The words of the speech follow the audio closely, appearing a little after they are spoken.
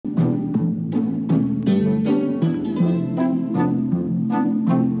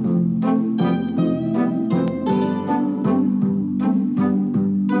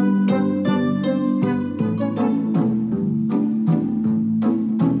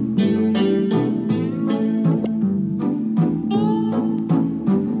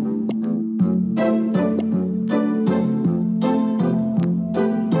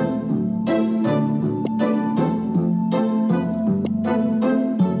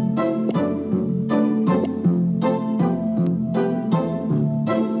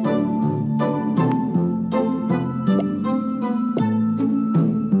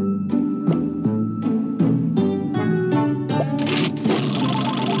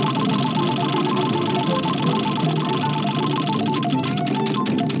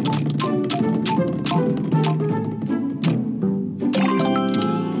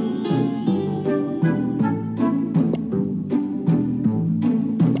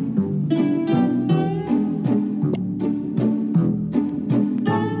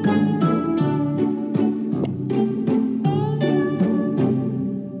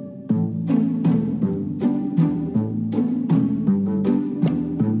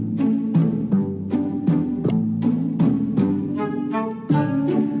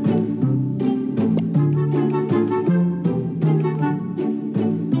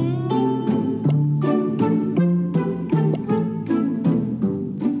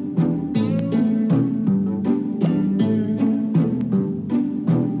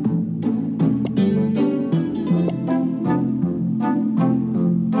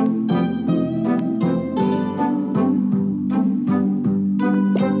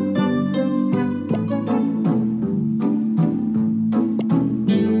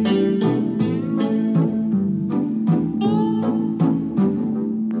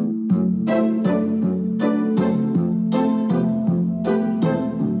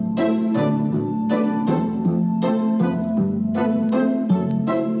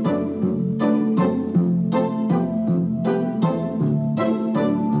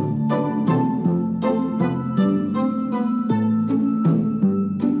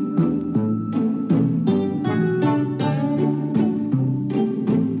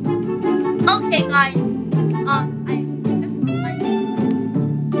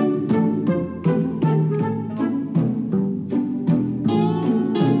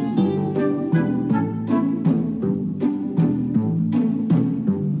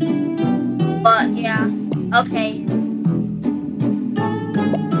Okay.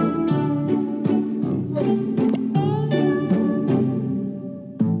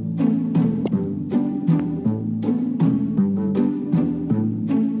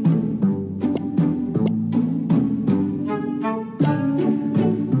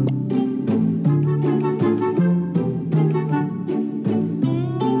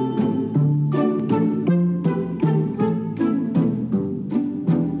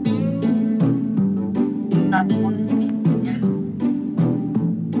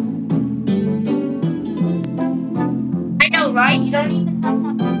 I know, right? You don't even have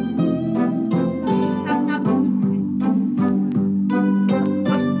that.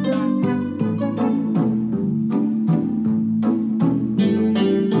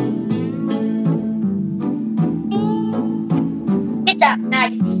 Get that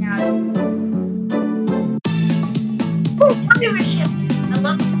magazine out. Ooh, popular ship. I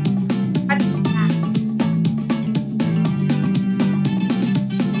love it. I love that.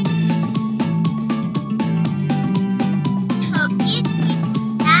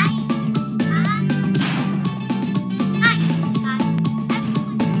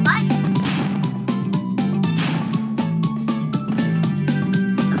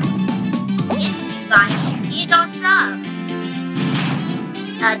 You don't sub.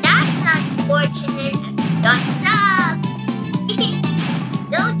 That's unfortunate. Don't sub.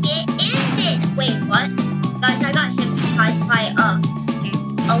 They'll get ended. Wait, what? Guys, I got hypnotized by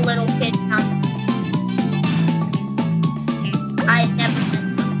a little kid. I never said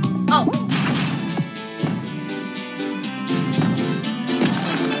that. Oh.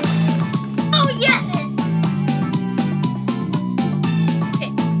 Oh, yes.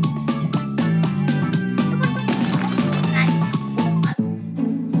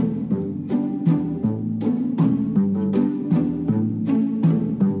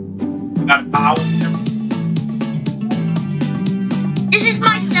 This is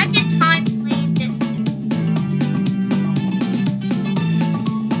my second time playing this.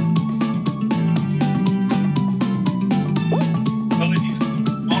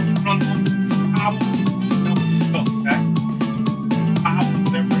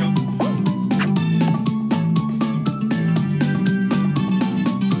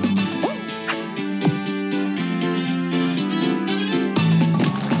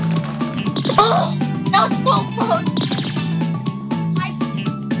 Oh, that was so close.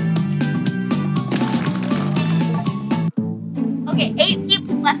 Okay, 8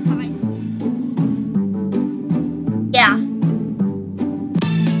 people left behind. Yeah.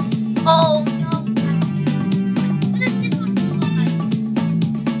 Oh no. What is this one?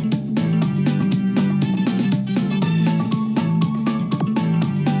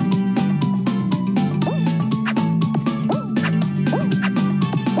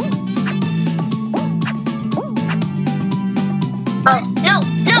 Oh, no,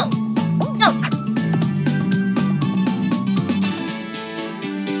 no, no.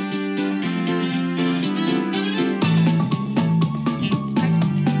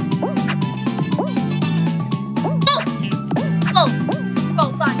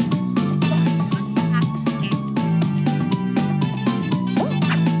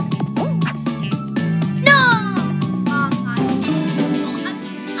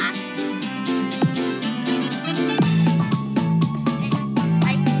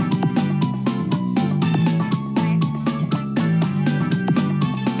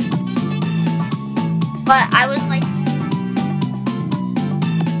 But I was like,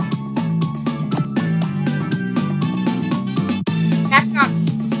 that's not me.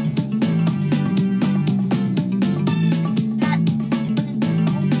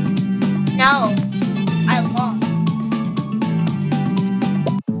 No, I lost.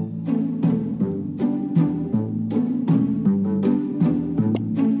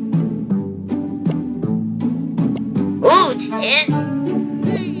 Ooh, 10.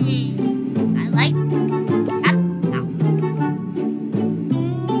 I like that.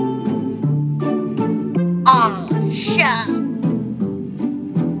 Oh, shucks.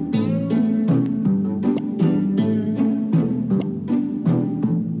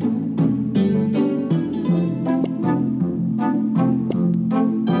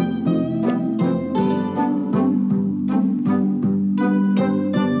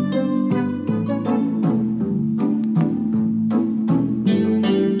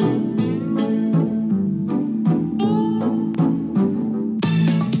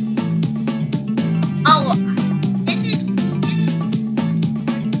 Oh, this is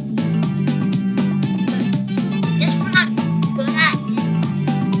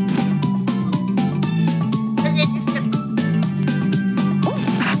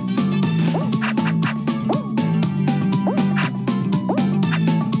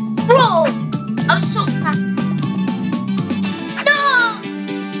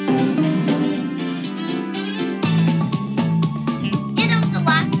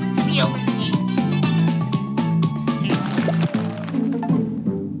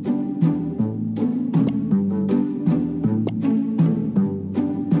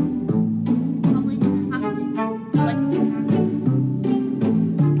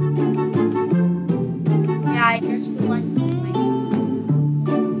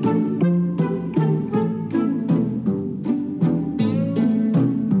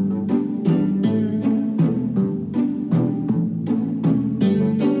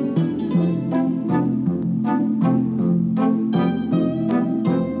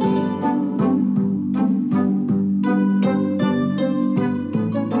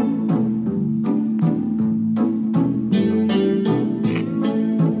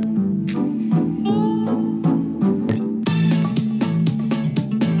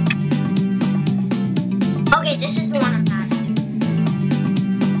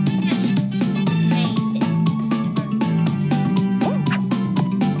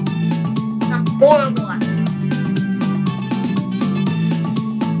horrible at.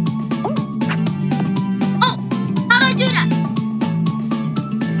 Oh, how did I do that?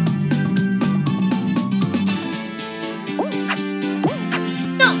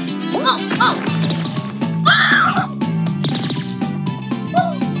 No. Oh.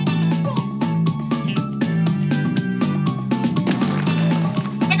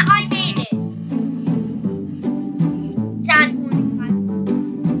 And I made it. Sad.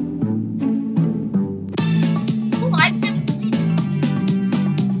 Oh, I've never played it.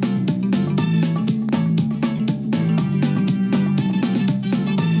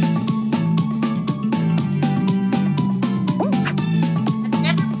 I've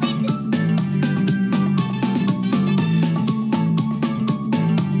never played this.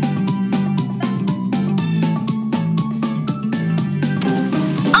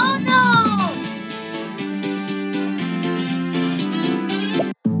 Oh no!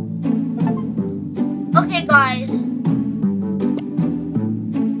 Okay, guys.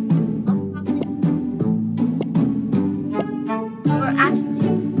 We're actually.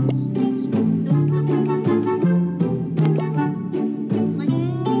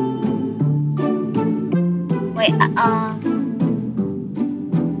 Wait, I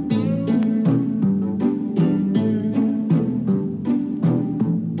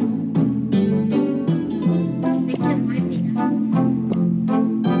think it might be done.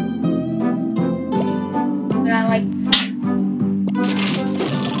 But I like.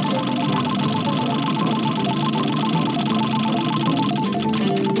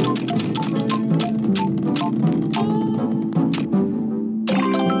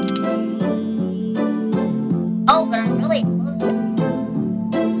 Oh, but I'm really close.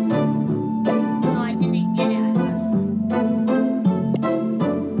 No, I didn't get it. I got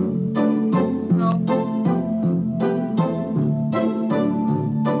no.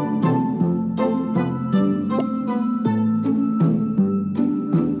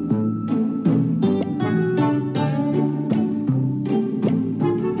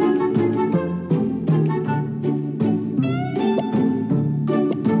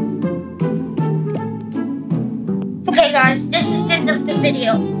 Okay, guys, this is the end of the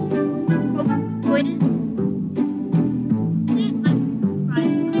video. Hope you enjoyed it.